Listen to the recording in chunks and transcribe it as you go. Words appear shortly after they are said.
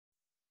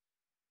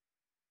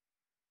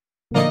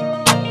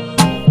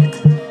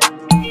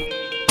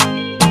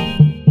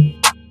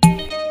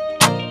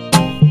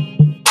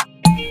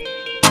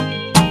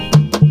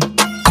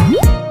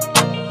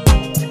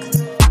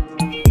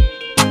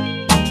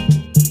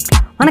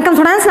வணக்கம்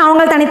ஸ்டூடண்ட்ஸ், நான்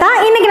உங்கள் தனிதா.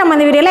 இன்னைக்கு நம்ம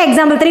இந்த வீடியோல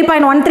எக்ஸாம்பிள்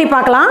 3.13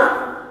 பார்க்கலாம்.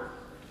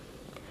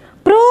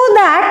 Prove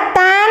that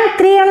tan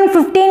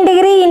 315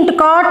 degree into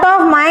cot of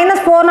minus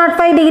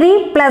 405 degree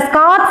plus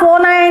cot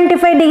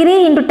 495 degree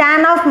into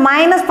tan of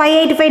minus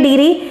 585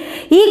 degree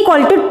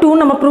equal to 2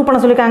 நம்ம ப்ரூவ்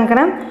பண்ண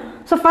சொல்லிருக்காங்க.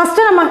 ஸோ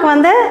ஃபஸ்ட்டு நமக்கு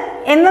வந்து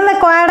எந்தெந்த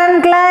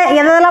குவாட்ரண்ட்டில்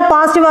எதெல்லாம்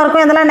பாசிட்டிவாக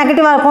இருக்கும் எதெல்லாம்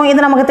நெகட்டிவாக இருக்கும்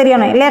இது நமக்கு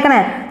தெரியணும்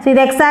இல்லையாக்கண்ணே. ஸோ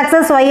இது எக்ஸ்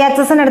ஆக்சஸ் ஒய்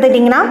ஆக்சஸ்ன்னு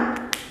எடுத்துக்கிட்டிங்கன்னா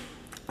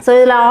ஸோ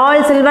இதில்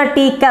ஆல் சில்வர்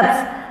டீ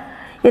கப்ஸ்,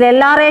 இதில்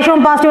எல்லா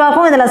ரேஷியோவும் பாசிட்டிவாக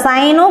இருக்கும், இதில்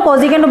சைனும்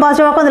கொசிகண்ட்டும்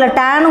பாசிட்டிவாக இருக்கும், இதில்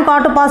டேனும்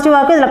காட்டும் பாசிட்டிவாக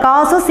இருக்கும், இதில்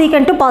காசும்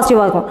சீக்கண்ட்டும்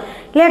பாசிட்டிவாக இருக்கும்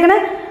இல்லையாக்கண்ணே.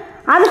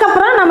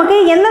 அதுக்கப்புறம் நமக்கு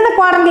எந்தெந்த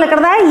குவாட்ரண்ட்டில்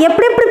இருக்கிறதா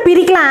எப்படி எப்படி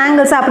பிரிக்கலாம்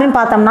ஆங்கிள்ஸ் அப்படின்னு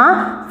பார்த்தோம்னா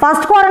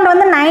ஃபஸ்ட் குவாட்ரண்ட்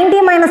வந்து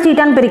 90 மைனஸ்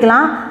தீட்டான்னு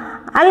பிரிக்கலாம்,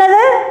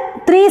 அல்லது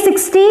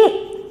 360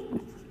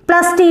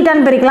 ப்ளஸ்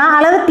தீட்டான்னு பிரிக்கலாம்,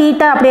 அல்லது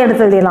தீட்டா அப்படியே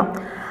எடுத்து எழுதிடலாம்.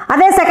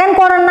 அதே செகண்ட்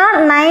குவாட்ரண்ட்னா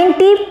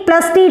 90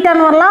 ப்ளஸ்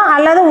தீட்டான்னு வரலாம்,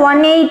 அல்லது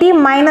 180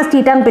 மைனஸ்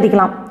தீட்டான்னு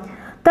பிரிக்கலாம்.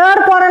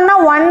 தேர்ட் குவாட்ரண்ட்னா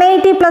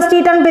 180 ப்ளஸ்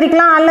தீட்டான்னு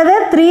பிரிக்கலாம், அல்லது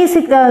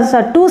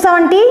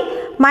 270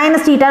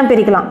 மைனஸ் தீட்டான்னு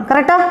பிரிக்கலாம்.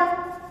 கரெக்டாக?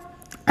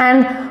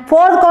 அண்ட்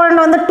ஃபோர்த்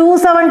குவாட்ரண்ட் வந்து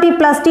 270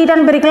 ப்ளஸ்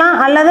தீட்டான்னு பிரிக்கலாம்,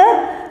 அல்லது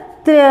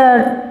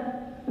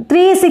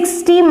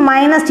 360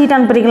 மைனஸ்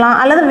தீட்டான்னு பிரிக்கலாம்,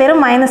 அல்லது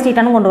வெறும் மைனஸ்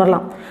தீட்டான்னு கொண்டு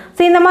வரலாம்.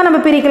 ஸோ இந்த மாதிரி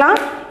நம்ம பிரிக்கலாம்.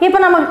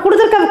 இப்போ நமக்கு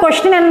கொடுத்துருக்க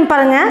கொஸ்டின் என்னன்னு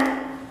பாருங்கள்.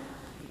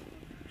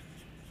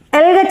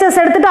 எல்ஹெச்எஸ்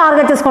எடுத்துகிட்டு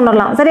ஆர்ஹெச்எஸ் கொண்டு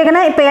வரலாம்.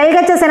 சரியாக்கண்ணா? இப்போ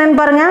எல்ஹெச்எஸ் என்னன்னு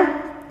பாருங்கள்.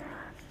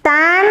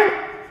 tan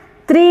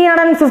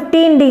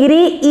 315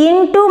 degree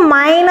into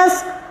minus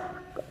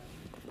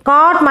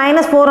cot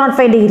minus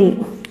 405 degree.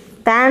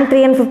 Tan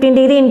 315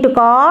 degree into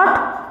cot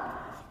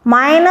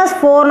minus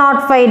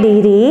 405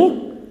 degree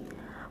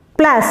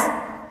plus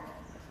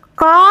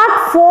cot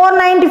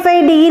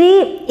 495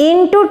 degree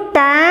into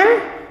tan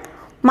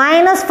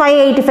minus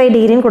 585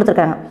 degree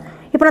கொடுத்துருக்காங்க.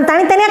 இப்போ நான்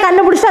தனித்தனியாக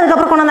கண்டுபிடிச்சிட்டு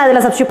அதுக்கப்புறம் கொண்டு வந்து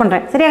அதில் சப்ஸ்டியூட்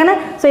பண்ணுறேன். சரியாங்கண்ணா?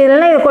 ஸோ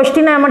இதெல்லாம் இது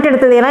கொஸ்டினை மட்டும்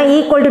எடுத்ததுனா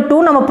ஈக்குவல் டு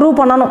 2 நம்ம ப்ரூவ்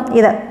பண்ணணும்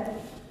இதை.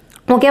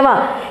 ஓகேவா?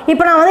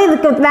 இப்போ நான் வந்து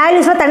இதுக்கு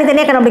வேல்யூஸ்லாம்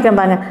தனித்தனியாக கண்டுபிடிக்கிறேன்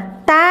பாருங்க.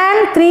 tan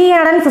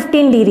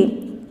 315 டிகிரி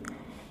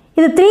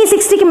இது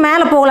 360க்கு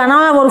மேலே போகலாம்,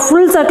 ஆனால் ஒரு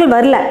ஃபுல் சர்க்கிள்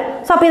வரல.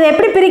 ஸோ அப்போ இதை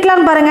எப்படி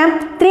பிரிக்கலாம்னு பாருங்கள்.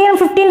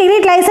 315 degree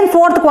lies in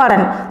fourth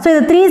quadrant. So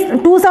இது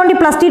 270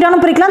 ப்ளஸ்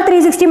தீட்டானும் பிரிக்கலாம்,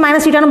 360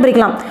 மைனஸ் தீட்டானும்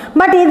பிரிக்கலாம்.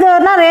 பட்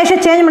இதுனா ரேஷியோ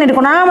சேஞ்ச்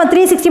பண்ணியிருக்கோம், ஆனால் நம்ம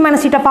 360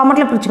 மைனஸ் தீட்டா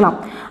ஃபார்மெட்டில் பிரிச்சுக்கலாம்.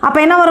 அப்போ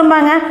என்ன வரும்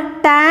பாருங்க.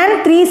 tan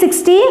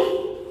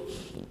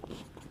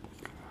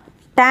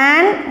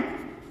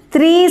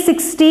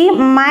 360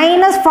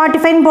 minus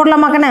 45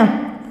 போடலாமாக்கண்ணே.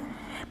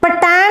 இப்போ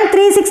tan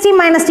 360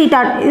 மைனஸ் தீட்டா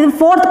இது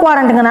ஃபோர்த்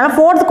குவாட்ரண்ட்டுங்கனால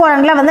ஃபோர்த்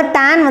குவாட்ரண்ட்டில் வந்து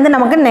tan வந்து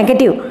நமக்கு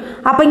நெகட்டிவ்,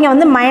 அப்போ இங்கே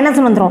வந்து மைனஸ்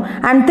வந்துடும்.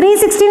 அண்ட்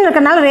 360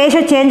 இருக்கிறனால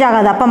ரேஷியோ சேஞ்ச்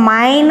ஆகாது, அப்போ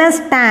மைனஸ்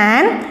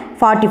tan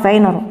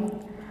 45 வரும்.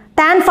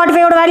 tan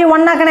 45ஓட வேல்யூ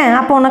 1 ஆக்கண்ணே,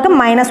 அப்போ உனக்கு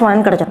மைனஸ்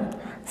 1 கிடச்சிடும்.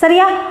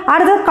 சரியா?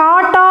 அடுத்தது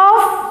God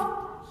of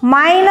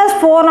minus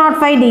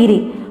 405 degree.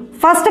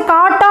 First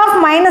God of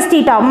minus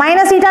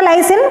theta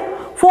lies in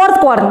fourth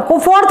quadrant.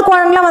 Fourth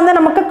குவாட்ரண்ட்டில் வந்து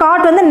நமக்கு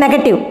காட் வந்து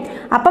நெகட்டிவ்,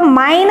 அப்போ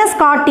மைனஸ்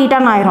காட்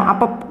தீட்டான்னு ஆயிரும்.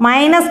 அப்போ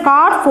மைனஸ்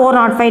காட்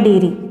 405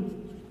 டிகிரி.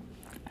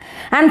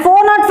 அண்ட்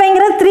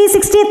 405ங்கிறது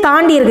 360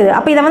 தாண்டி இருக்குது,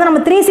 அப்போ இதை வந்து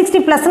நம்ம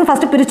 360 ப்ளஸ்ன்னு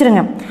ஃபஸ்ட்டு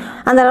பிரிச்சுருங்க.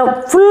 அந்த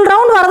ஃபுல்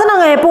ரவுண்ட் வரது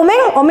நாங்கள் எப்போவுமே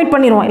ஒமிட்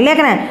பண்ணிடுவோம்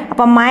இல்லையாக்கண்ணே.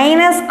 அப்போ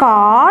மைனஸ்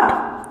காட்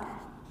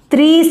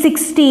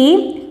 360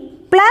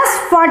 ப்ளஸ்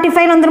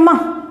 45 வந்துருமா.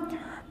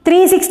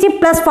 360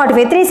 plus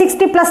 45,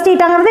 360 plus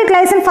தீட்டாங்கிறது it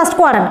lies in first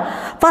quadrant.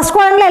 First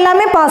குவாட்ரண்ட்டில்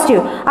எல்லாமே பாசிட்டிவ்,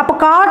 அப்போ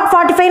காட்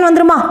 45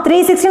 வந்துருமா.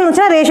 360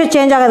 வந்துச்சுன்னா ரேஷியோ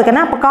சேஞ்ச்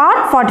ஆகாதுக்குன்னா அப்போ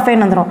காட் 45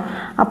 வந்துடும்.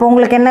 அப்போ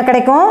உங்களுக்கு என்ன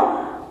கிடைக்கும்?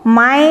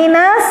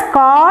 Minus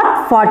God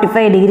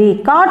 45 degree.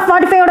 God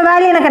 45ஓட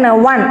value எனக்கு என்ன?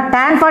 1.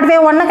 tan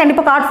 45 1னா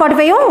கண்டிப்பாக காட்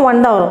 45ம்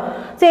 1 தான் வரும்.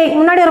 சரி,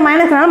 முன்னாடி ஒரு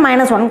மைனஸ்னால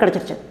மைனஸ் 1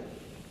 கிடச்சிருச்சு.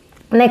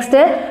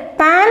 Next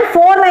tan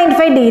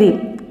 495 degree,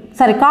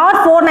 sorry God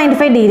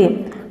 495 degree.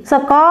 So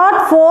God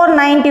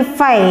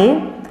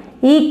 495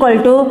 equal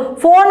to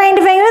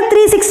 495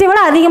 360 விட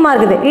அதிகமாக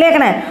இருக்குது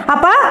இல்லையாக்கண்ணே.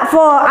 அப்போ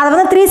அதை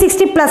வந்து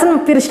 360 ப்ளஸ்ன்னு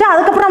பிரிச்சுட்டு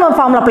அதுக்கப்புறம் நம்ம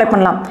ஃபார்முலா அப்ளை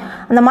பண்ணலாம்.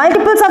 அந்த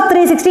மல்டிபிள்ஸ் ஆஃப்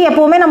 360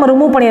 எப்போவுமே நம்ம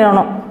ரிமூவ்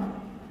பண்ணிடணும்.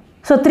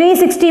 ஸோ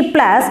 360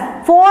 ப்ளஸ்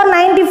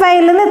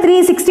 495லேருந்து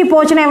 360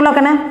 போச்சுன்னா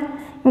எவ்வளோக்கண்ணே?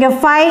 இங்கே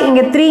 5,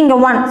 இங்கே 3, இங்கே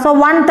 1, ஸோ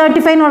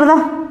 135 வருதா?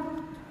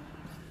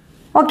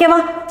 ஓகேவா?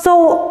 ஸோ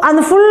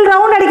அந்த ஃபுல்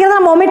ரவுண்ட் அடிக்கிறத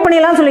நம்ம ஒமிட்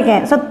பண்ணிடலாம்னு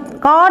சொல்லியிருக்கேன். ஸோ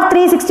காட்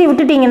 360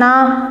 விட்டுட்டிங்கன்னா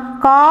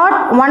காட்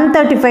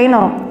 135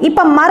 வரும்.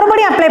 இப்போ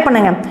மறுபடியும் அப்ளை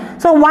பண்ணுங்கள்.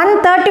 So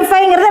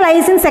 135ங்கிறது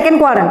lies in second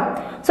quadrant.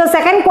 So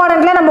second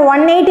குவாட்ரண்ட்டில் நம்ம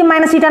 180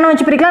 மைனஸ் தீட்டானும்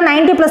வச்சு பிரிக்கலாம்,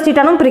 90 ப்ளஸ்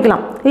தீட்டானும்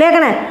பிரிக்கலாம்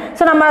இல்லையாக்கண்ணே.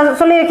 ஸோ நம்ம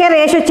சொல்லியிருக்கேன்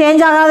ரேஷியோ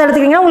சேஞ்ச் ஆகாத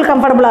எடுத்துக்கிட்டிங்கன்னா உங்களுக்கு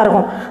கம்ஃபர்டபுளாக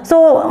இருக்கும். ஸோ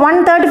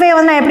 135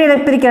 வந்து நான்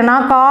எப்படி பிரிக்கிறேன்னா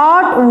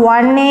காட்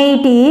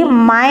 180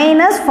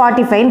 மைனஸ்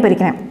 45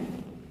 பிரிக்கிறேன்.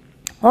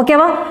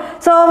 ஓகேவா?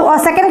 ஸோ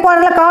செகண்ட்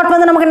குவாட்ரண்ட்டில் காட்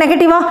வந்து நமக்கு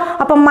நெகட்டிவா,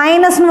 அப்போ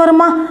மைனஸ்னு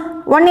வருமா.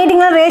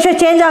 180ங்கிறது ரேஷியோ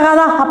சேஞ்ச்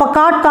ஆகாதா, அப்போ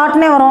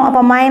காட்னே வரும்.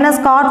 அப்போ மைனஸ்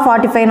காட்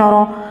 45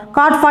 வரும்.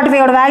 காட்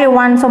 45ஓட வேல்யூ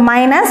 1, ஸோ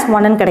மைனஸ்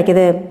 1ன்னு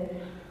கிடைக்குது.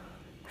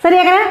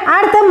 சரியாக்கண்ணே?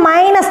 அடுத்து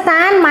மைனஸ்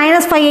tan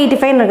மைனஸ்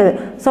 585 இருக்குது.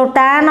 So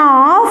tan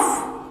of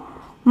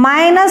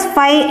minus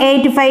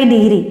 585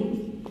 degree.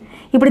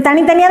 இப்படி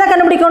தனித்தனியாக தான்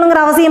கண்டுபிடிக்கணுங்கிற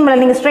அவசியம் இல்லை.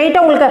 நீங்கள்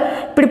ஸ்ட்ரைட்டாக உங்களுக்கு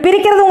இப்படி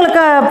பிரிக்கிறது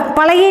உங்களுக்கு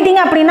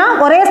பழகிட்டீங்க அப்படின்னா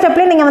ஒரே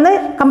ஸ்டெப்லேயே நீங்கள் வந்து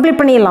கம்ப்ளீட்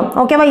பண்ணிடலாம்.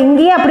 ஓகேவா?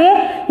 இங்கேயே அப்படியே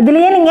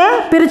இதுலேயே நீங்கள்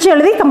பிரித்து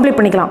எழுதி கம்ப்ளீட்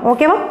பண்ணிக்கலாம்.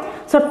 ஓகேவா?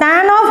 So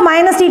tan of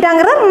minus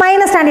தீட்டாங்கிறது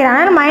minus tan theta.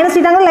 ஆனால் minus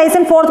தீட்டாங்கிறது lies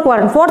in fourth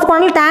quadrant. Fourth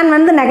குவாட்ரண்ட்டில் tan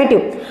வந்து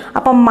நெகட்டிவ்.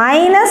 அப்போ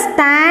மைனஸ்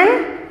tan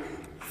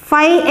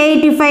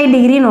 585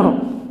 டிகிரின்னு வரும்.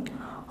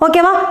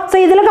 ஓகேவா? ஸோ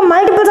இதில் இருக்க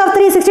மல்டிபிள்ஸ் ஆஃப்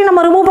 360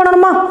 நம்ம ரிமூவ்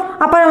பண்ணணுமா?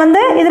 அப்போ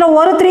வந்து இதில்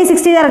ஒரு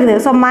 360 தான் இருக்குது.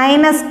 So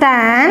minus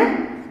tan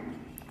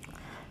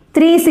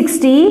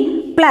 360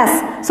 plus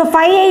so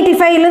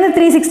 585லேருந்து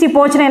 360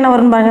 போச்சுன்னா என்ன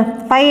வரும்னு பாருங்க.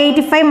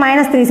 585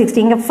 மைனஸ்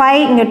 360, இங்கே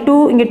 5, இங்கே 2,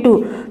 இங்கே 2.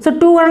 ஸோ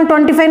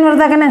 225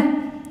 வருதாக்கண்ணே?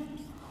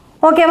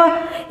 ஓகேவா?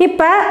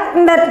 இப்போ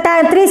இந்த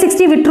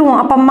 360 விட்டுருவோம்.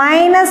 அப்போ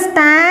மைனஸ்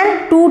tan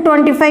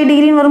 225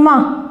 டிகிரின்னு வருமா?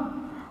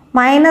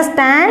 Minus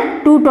tan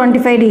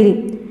 225 degree.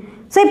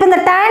 ஸோ இப்போ இந்த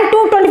tan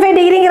 225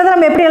 டிகிரிங்கிறத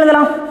நம்ம எப்படி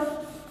எழுதலாம்?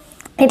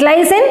 It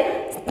lies in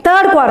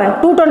third quadrant.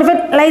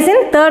 225 lies in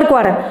third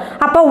quadrant.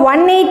 அப்போ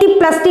 180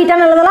 plus theta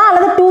எழுதலாம்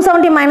அல்லது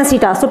 270 minus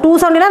theta. So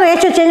 270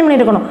 ratio change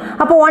பண்ணியிருக்கணும்.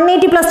 அப்போ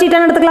 180 plus theta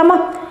எடுத்துக்கலாமா?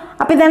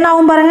 அப்போ இது என்ன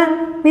ஆகும் பாருங்க.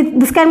 With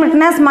this can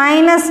return as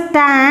minus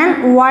tan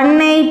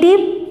 180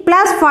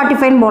 plus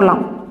 45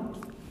 போடலாம்.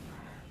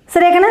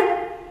 சரியாக்கண்ணே?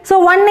 So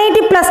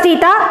 180 plus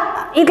theta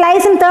it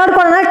lies in third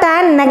quadrant.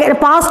 tan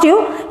positive,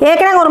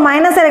 ஏற்கனவே ஒரு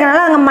மைனஸ் இருக்கனால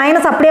அங்கே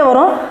மைனஸ் அப்படியே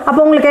வரும். அப்போ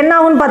உங்களுக்கு என்ன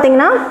ஆகும்னு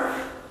பார்த்தீங்கன்னா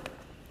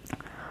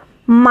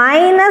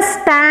minus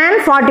tan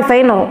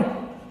 45 வரும்.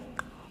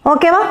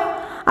 ஓகேவா?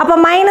 அப்போ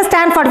minus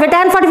tan 45,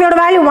 tan 45 ஓட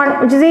value 1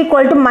 which is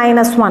equal to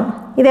minus 1.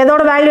 இது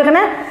எதோட வேல்யூ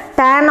இருக்குன்னா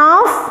tan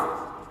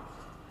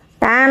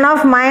of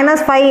minus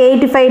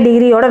 585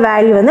 டிகிரியோட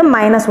வேல்யூ வந்து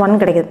minus 1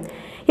 கிடைக்குது.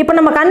 இப்போ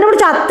நம்ம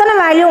கண்டுபிடிச்ச அத்தனை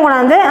வேல்யூ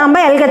கொண்டாந்து நம்ம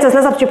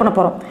LHSல சப்ஸ்டிட்யூட் பண்ண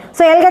போகிறோம்.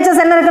 ஸோ LHS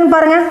என்ன இருக்குன்னு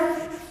பாருங்க.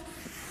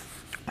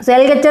 So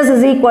LHS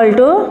is equal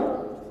to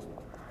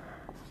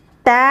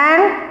tan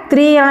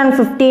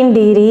 315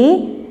 degree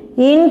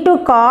into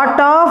cot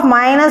of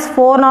minus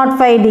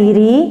 405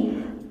 degree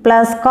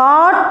plus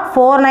cot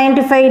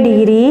 495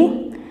 degree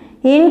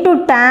into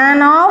tan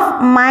of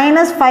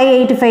minus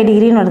 585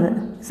 degree வருது.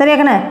 சரியா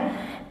கண்ணே?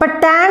 இப்போ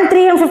tan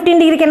 315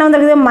 டிகிரிக்கு என்ன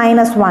வந்துருக்குது?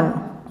 minus 1.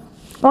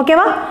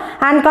 ஓகேவா?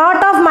 and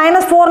cot of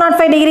minus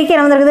 405 டிகிரிக்கு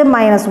என்ன வந்துருக்குது?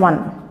 minus 1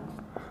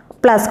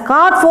 plus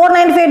cot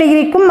 495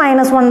 டிகிரிக்கும்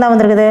minus 1 தான்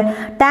வந்துருக்குது.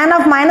 tan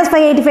of minus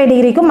 585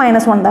 டிகிரிக்கும்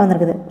minus 1 தான்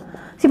வந்துருக்குது.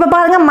 இப்போ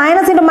பாருங்க,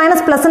 மைனஸ் இன்ட்டு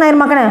மைனஸ் ப்ளஸ்ன்னு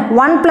ஆயிருமாக்கண்ணே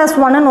 1 +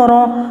 1ன்னு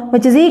வரும்.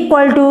 which is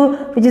equal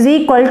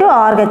to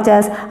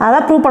RHS.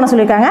 அதான் ப்ரூவ் பண்ண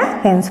சொல்லியிருக்காங்க.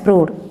 hence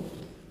proved.